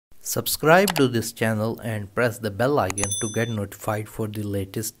Subscribe to this channel and press the bell icon to get notified for the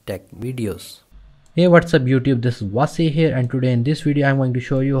latest tech videos. Hey, what's up YouTube, this is Wasi here, and today in this video I'm going to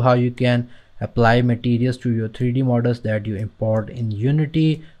show you how you can apply materials to your 3D models that you import in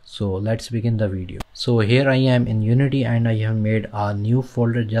Unity. So let's begin the video. So here I am in Unity and I have made a new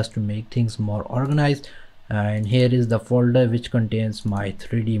folder just to make things more organized, and here is the folder which contains my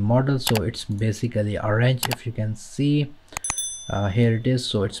 3D model. So it's basically arranged, if you can see. Here it is.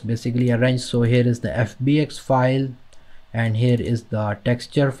 So it's basically arranged. So here is the FBX file and here is the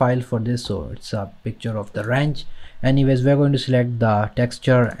texture file for this. So it's a picture of the wrench. Anyways, we're going to select the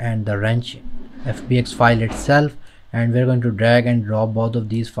texture and the wrench FBX file itself, and we're going to drag and drop both of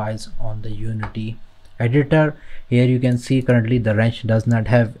these files on the Unity editor. Here you can see currently the wrench does not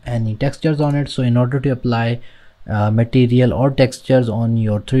have any textures on it. So in order to apply material or textures on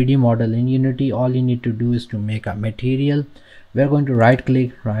your 3D model in Unity, all you need to do is to make a material. We're going to right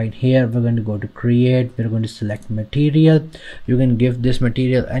click right here, we're going to go to create, we're going to select material. You can give this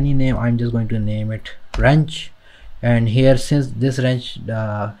material any name. I'm just going to name it wrench. And here, since this wrench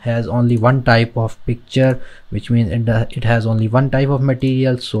has only one type of picture, which means it has only one type of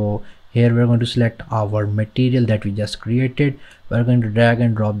material, so here we're going to select our material that we just created. We're going to drag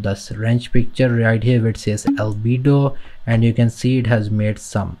and drop this wrench picture right here where it says albedo, and you can see it has made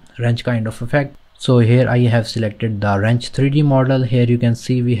some wrench kind of effect. So here I have selected the wrench 3D model. Here you can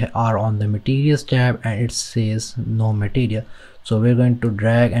see we are on the materials tab and it says no material. So we're going to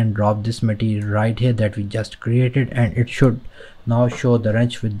drag and drop this material right here that we just created, and it should now show the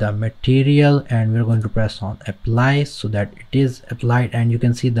wrench with the material, and we're going to press on apply so that it is applied, and you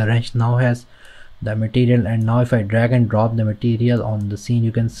can see the wrench now has the material. And now if I drag and drop the material on the scene,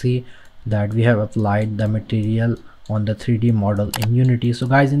 you can see that we have applied the material on the 3D model in Unity. So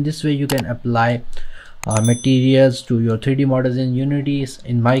guys, in this way you can apply materials to your 3D models in Unity.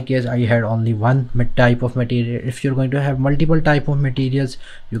 In my case, I had only one type of material. If you're going to have multiple type of materials,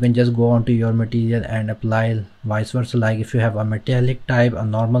 you can just go onto your material and apply vice versa. Like if you have a metallic type, a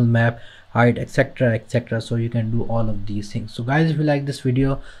normal map, height, etc, etc, so you can do all of these things. So guys, if you like this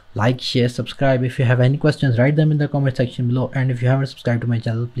video, like, share, subscribe. If you have any questions, write them in the comment section below, and if you haven't subscribed to my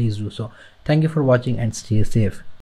channel, please do so. Thank you for watching and stay safe.